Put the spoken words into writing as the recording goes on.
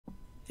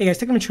Hey guys,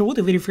 Technical Show with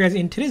a video for you guys.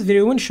 In today's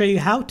video, I want to show you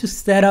how to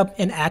set up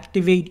and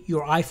activate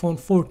your iPhone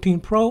 14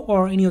 Pro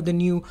or any of the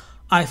new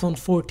iPhone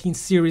 14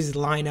 series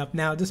lineup.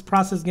 Now, this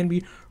process is going to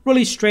be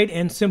really straight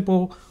and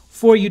simple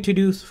for you to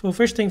do. So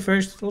first thing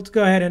first, let's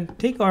go ahead and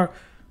take our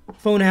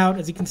phone out.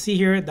 As you can see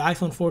here, the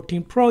iPhone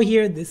 14 Pro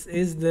here. This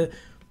is the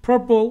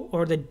purple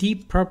or the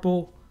deep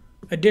purple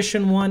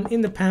edition one.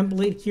 In the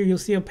pamphlet here, you'll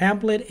see a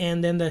pamphlet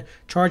and then the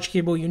charge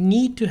cable. You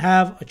need to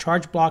have a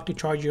charge block to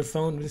charge your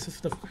phone. This is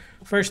the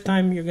first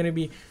time you're going to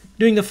be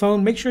doing the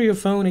phone. Make sure your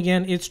phone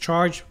again is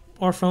charged.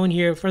 Our phone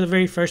here for the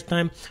very first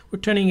time, we're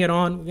turning it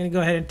on. We're going to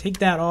go ahead and take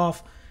that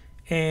off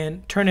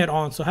and turn it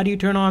on. So how do you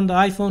turn on the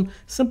iPhone?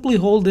 Simply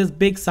hold this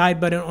big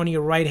side button on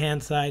your right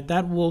hand side.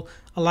 That will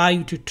allow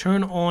you to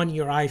turn on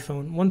your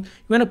iPhone. You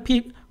want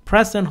to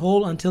press and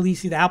hold until you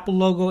see the Apple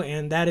logo,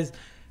 and that is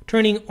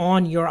turning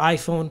on your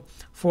iPhone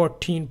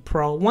 14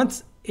 Pro.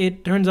 Once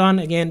it turns on,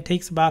 again, it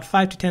takes about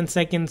 5 to 10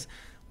 seconds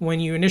when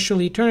you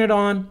initially turn it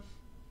on.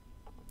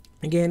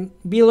 Again,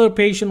 be a little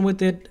patient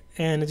with it,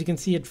 and as you can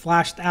see, it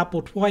flashed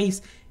Apple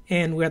twice,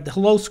 and we're at the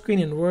hello screen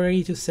and we're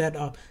ready to set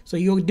up. So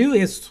you'll do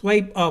is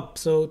swipe up.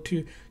 So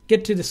to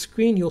get to the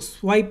screen, you'll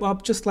swipe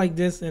up just like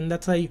this, and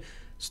that's how you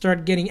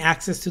start getting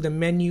access to the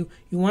menu.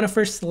 You want to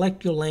first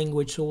select your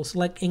language, so we'll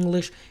select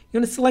English. You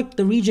want to select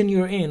the region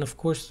you're in. Of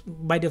course,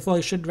 by default,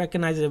 you should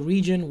recognize the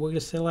region. We're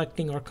just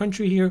selecting our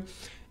country here,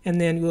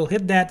 and then we'll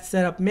hit that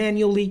setup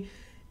manually.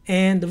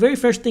 And the very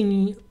first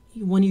thing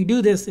when you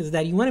do this is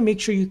that you want to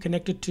make sure you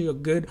connect it to a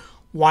good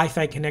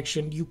Wi-Fi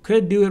connection. You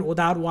could do it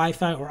without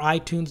Wi-Fi or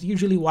iTunes.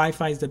 Usually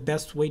Wi-Fi is the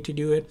best way to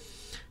do it.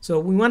 So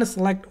we want to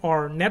select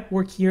our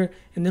network here,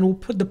 and then we'll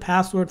put the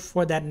password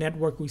for that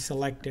network we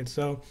selected.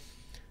 So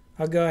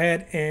I'll go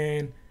ahead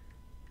and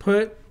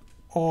put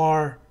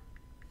our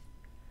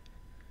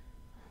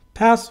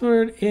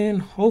password in.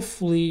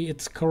 Hopefully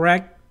it's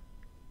correct.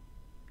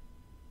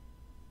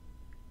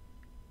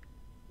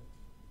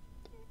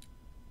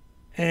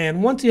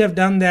 And once you have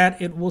done that,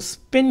 it will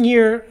spin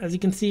here. As you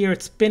can see here,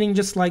 it's spinning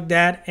just like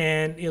that,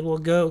 and it will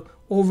go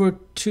over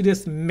to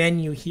this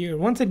menu here.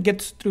 Once it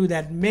gets through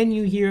that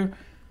menu here,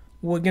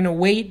 we're gonna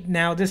wait.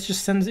 Now this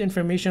just sends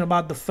information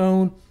about the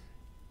phone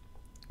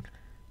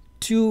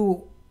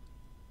to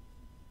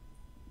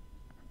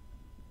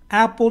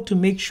Apple to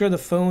make sure the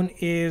phone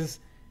is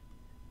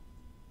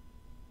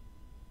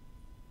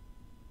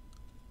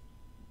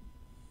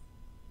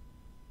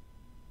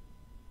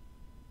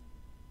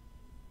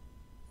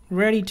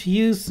ready to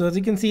use. So as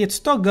you can see, it's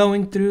still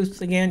going through.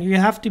 So again, you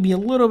have to be a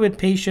little bit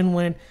patient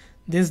when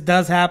this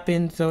does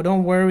happen. So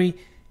don't worry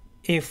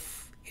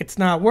if it's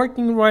not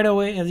working right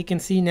away. As you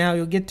can see now,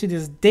 you'll get to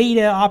this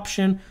data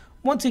option.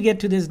 Once you get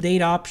to this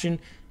data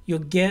option, you'll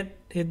get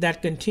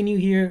that continue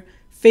here.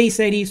 Face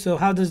ID. So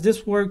how does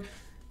this work?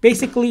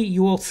 Basically,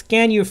 you will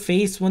scan your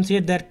face. Once you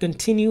hit that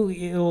continue,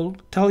 it will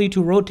tell you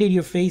to rotate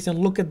your face and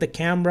look at the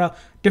camera,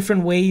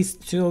 different ways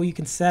so you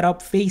can set up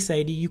Face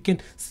ID. You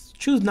can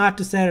choose not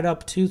to set it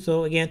up too,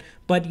 so again,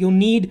 but you'll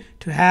need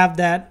to have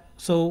that.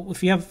 So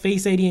if you have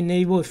Face ID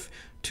enabled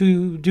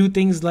to do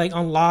things like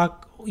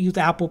unlock, use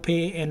Apple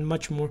Pay, and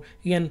much more,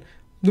 again,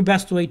 the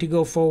best way to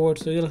go forward.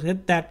 So you'll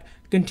hit that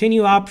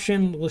continue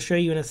option. We'll show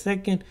you in a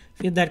second. If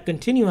you hit that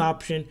continue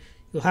option,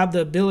 you'll have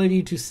the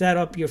ability to set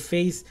up your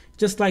face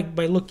just like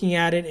by looking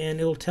at it, and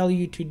it'll tell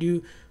you to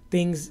do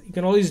things. You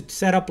can always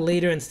set up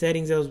later in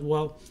settings as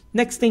well.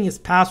 Next thing is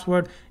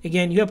password.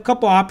 Again, you have a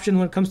couple options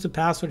when it comes to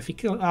password. If you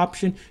click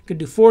option, you could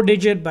do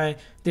 4-digit, but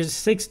there's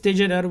a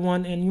 6-digit other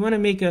one, and you want to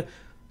make a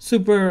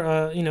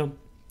super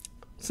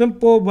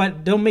simple,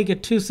 but don't make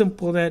it too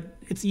simple that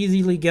it's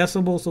easily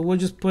guessable. So we'll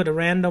just put a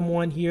random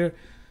one here.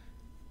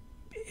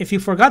 If you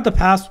forgot the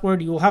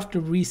password, you will have to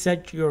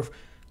reset your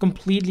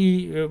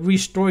completely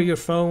restore your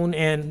phone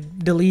and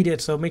delete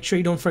it. So make sure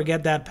you don't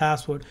forget that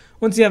password.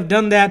 Once you have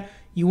done that,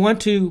 you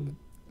want to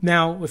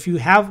now, if you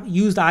have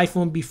used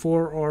iPhone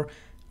before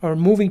or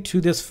moving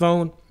to this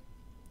phone,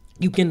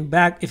 you can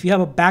if you have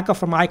a backup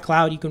from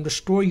iCloud, you can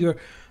restore your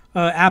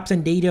apps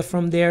and data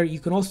from there. You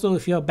can also,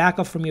 if you have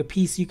backup from your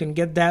PC, you can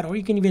get that, or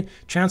you can even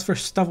transfer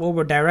stuff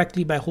over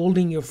directly by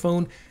holding your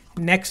phone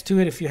next to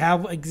it. If you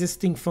have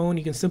existing phone,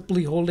 you can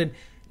simply hold it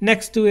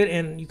next to it,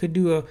 and you could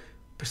do a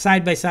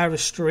side-by-side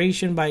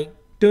restoration by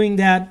doing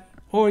that.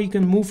 Or you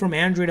can move from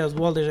Android as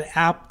well. There's an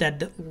app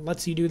that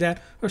lets you do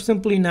that, or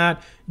simply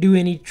not do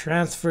any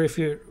transfer if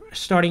you're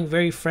starting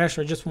very fresh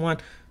or just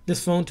want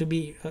this phone to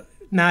be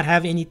not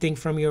have anything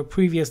from your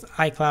previous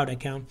iCloud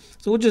account.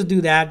 So we'll just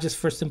do that just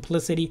for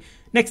simplicity.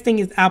 Next thing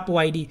is Apple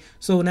ID.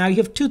 So now you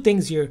have two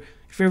things here.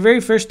 If you're a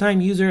very first time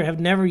user, have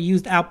never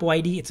used Apple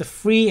ID, it's a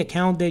free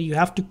account that you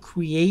have to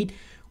create.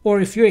 Or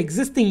if you're an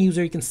existing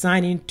user, you can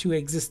sign into an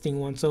existing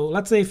one. So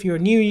let's say if you're a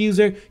new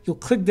user, you'll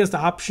click this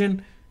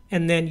option,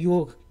 and then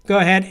you'll go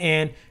ahead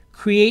and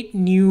create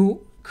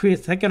a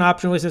second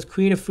option where it says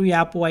create a free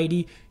Apple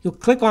ID. You'll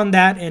click on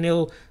that, and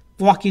it'll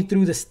walk you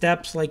through the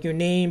steps like your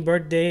name,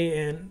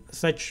 birthday, and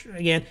such.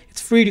 Again, it's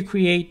free to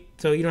create,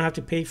 so you don't have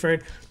to pay for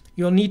it.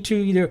 you'll need to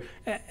either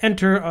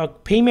enter a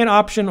payment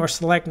option or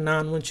select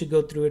none once you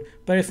go through it.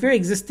 But if you're an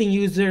existing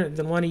user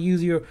and want to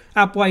use your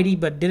Apple ID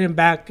but didn't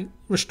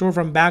restore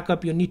from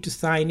backup, you'll need to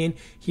sign in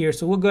here.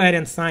 So we'll go ahead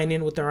and sign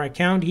in with our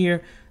account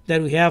here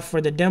that we have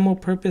for the demo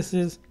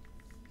purposes.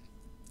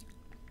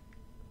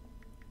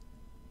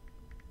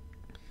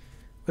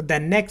 With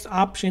that next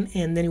option,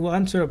 and then we'll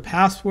enter a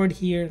password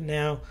here.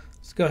 Now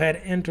let's go ahead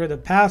and enter the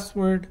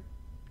password.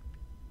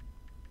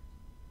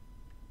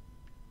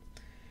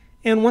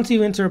 And once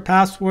you enter a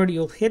password,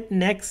 you'll hit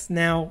next.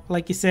 Now,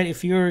 like you said,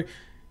 if you're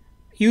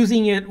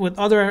using it with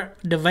other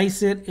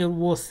devices, it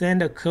will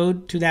send a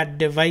code to that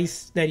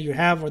device that you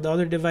have, or the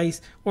other device,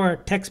 or a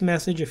text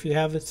message if you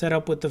have it set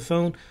up with the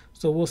phone.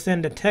 So we'll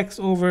send a text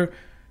over.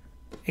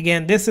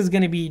 Again, this is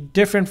going to be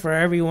different for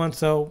everyone.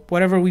 So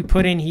whatever we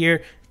put in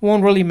here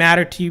won't really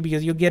matter to you,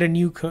 because you'll get a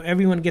new code.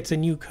 Everyone gets a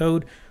new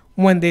code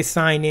when they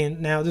sign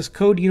in. Now, this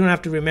code you don't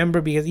have to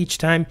remember, because each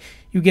time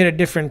you get a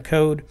different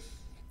code.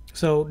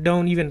 So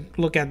don't even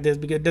look at this,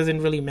 because it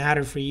doesn't really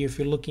matter for you if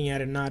you're looking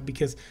at it or not,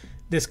 because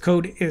this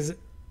code is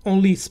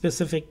only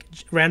specific,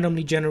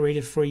 randomly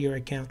generated for your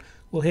account.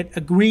 We'll hit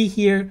agree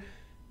here,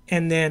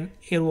 and then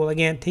it will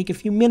again take a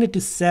few minutes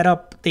to set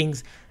up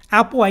things.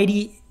 Apple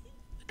ID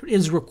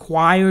is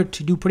required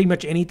to do pretty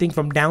much anything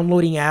from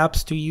downloading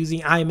apps to using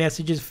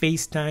iMessages,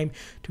 FaceTime,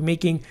 to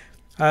making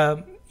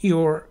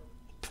your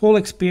full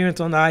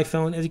experience on the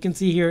iPhone. As you can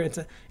see here,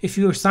 if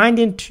you're signed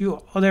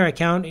into other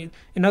account,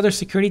 another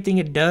security thing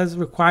it does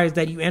requires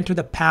that you enter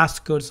the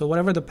passcode. So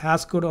whatever the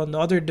passcode on the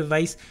other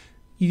device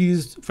you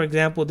used, for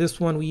example, this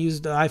one we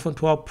used the iPhone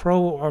 12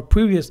 Pro or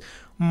previous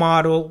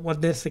model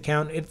on this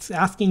account, it's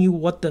asking you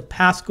what the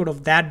passcode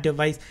of that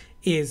device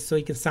is so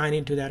you can sign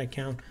into that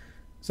account.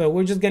 So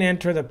we're just going to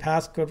enter the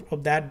passcode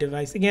of that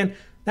device. Again,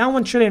 that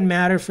one shouldn't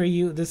matter for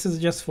you. This is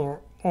just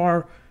for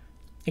our,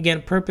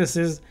 again,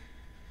 purposes.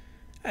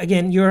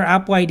 Again, your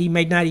Apple ID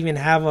might not even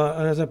have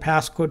a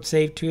passcode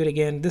saved to it.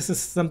 Again, this is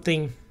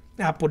something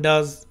Apple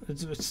does.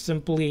 It's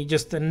simply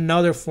just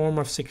another form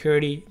of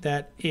security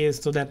that is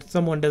so that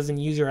someone doesn't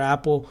use your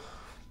Apple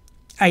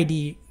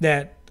ID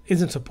that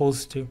isn't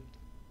supposed to.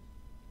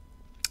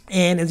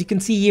 And as you can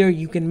see here,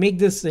 you can make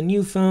this a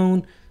new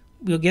phone.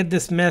 You'll get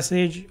this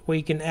message where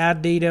you can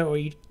add data, or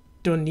you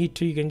don't need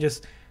to. You can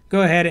just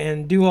go ahead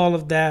and do all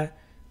of that.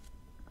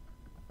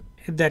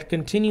 Hit that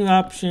continue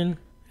option.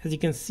 As you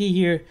can see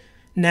here,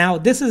 now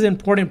this is an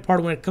important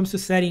part when it comes to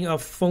setting up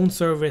phone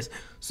service.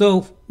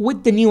 So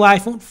with the new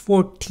iPhone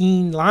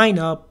 14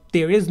 lineup,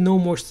 there is no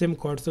more SIM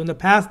card. So in the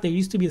past, there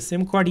used to be a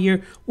SIM card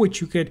here, which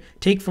you could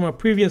take from a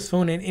previous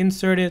phone and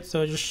insert it.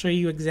 So I'll just show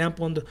you an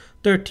example. On the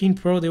 13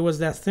 Pro, there was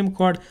that SIM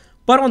card.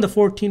 But on the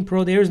 14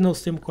 Pro, there is no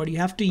SIM card. You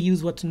have to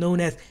use what's known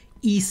as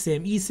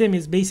eSIM. eSIM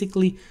is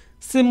basically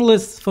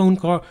SIM-less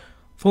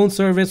phone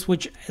service,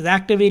 which is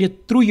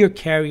activated through your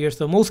carrier.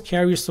 So most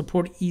carriers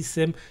support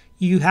eSIM.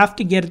 You have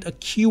to get a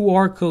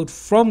QR code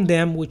from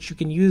them, which you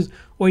can use,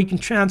 or you can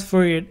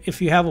transfer it if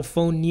you have a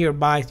phone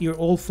nearby. Your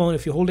old phone,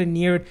 if you hold it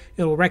near it,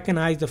 it will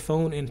recognize the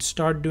phone and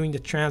start doing the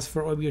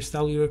transfer of your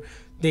cellular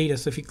data.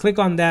 So if you click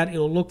on that, it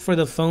will look for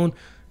the phone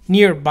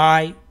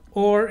nearby.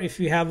 Or if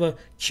you have a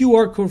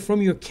QR code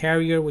from your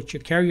carrier, which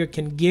your carrier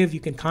can give, you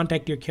can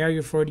contact your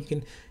carrier for it. You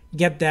can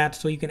get that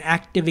so you can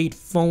activate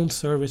phone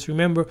service.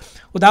 Remember,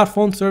 without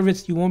phone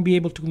service, you won't be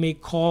able to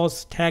make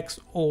calls, texts,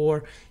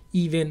 or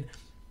even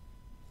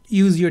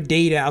use your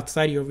data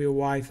outside of your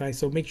Wi-Fi.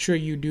 So make sure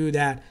you do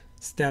that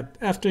step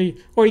after,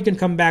 or you can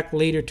come back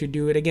later to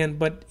do it again.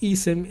 But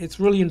eSIM, it's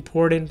really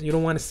important. You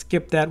don't want to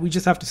skip that. We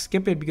just have to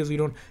skip it because we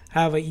don't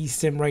have an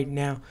eSIM right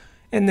now.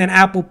 And then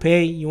Apple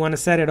Pay, you want to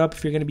set it up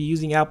if you're going to be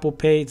using Apple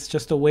Pay. It's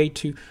just a way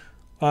to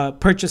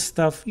purchase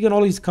stuff. You can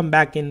always come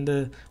back in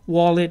the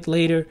wallet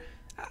later.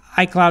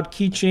 iCloud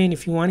keychain,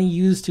 if you want to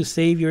use to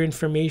save your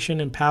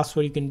information and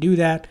password, you can do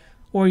that,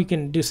 or you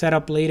can do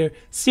setup later.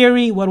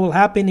 Siri, what will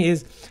happen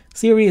is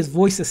Siri is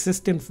voice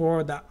assistant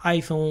for the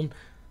iPhone.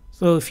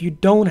 So if you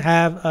don't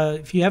have,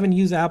 if you haven't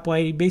used Apple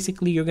ID,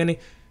 basically you're going to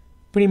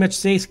pretty much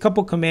say a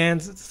couple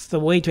commands. It's the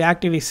way to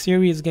activate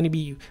Siri is going to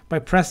be by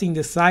pressing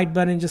the side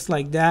button, just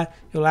like that.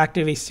 You'll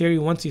activate Siri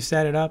once you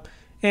set it up.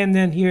 And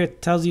then here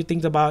it tells you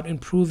things about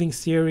improving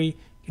Siri.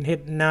 You can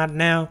hit not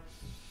now.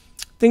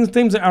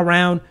 Things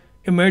around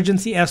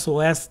emergency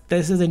SOS.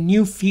 This is a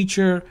new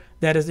feature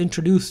that is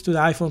introduced to the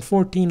iPhone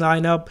 14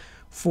 lineup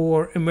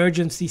for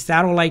emergency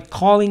satellite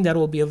calling that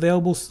will be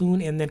available soon,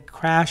 and then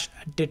crash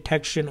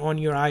detection on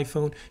your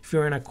iPhone if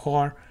you're in a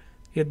car.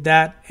 Hit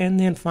that, and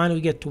then finally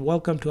we get to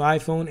welcome to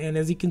iPhone. And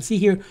as you can see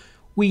here,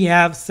 we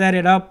have set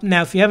it up.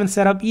 Now if you haven't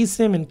set up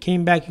eSIM and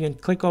came back, you can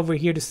click over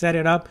here to set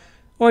it up,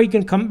 or you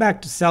can come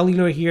back to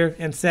cellular here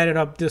and set it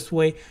up this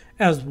way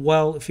as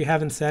well if you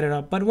haven't set it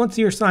up. But once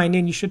you're signed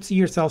in, you should see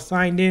yourself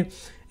signed in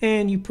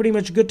and you're pretty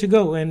much good to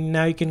go. And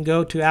now you can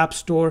go to App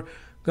Store,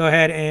 go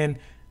ahead and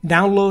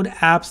download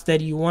apps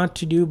that you want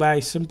to do by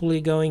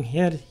simply going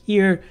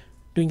here,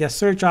 doing the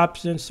search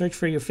option, search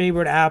for your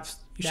favorite apps.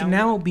 You should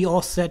now be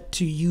all set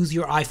to use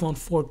your iPhone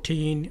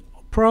 14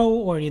 Pro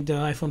or the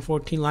iPhone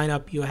 14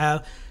 lineup you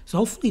have. So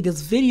hopefully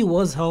this video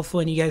was helpful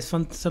and you guys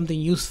found something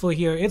useful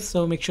here. If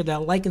so, make sure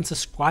that like and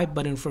subscribe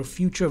button for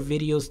future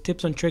videos,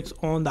 tips and tricks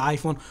on the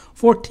iPhone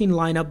 14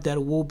 lineup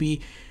that will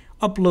be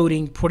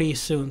uploading pretty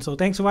soon. So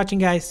thanks for watching,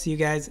 guys. See you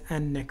guys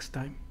and next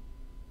time.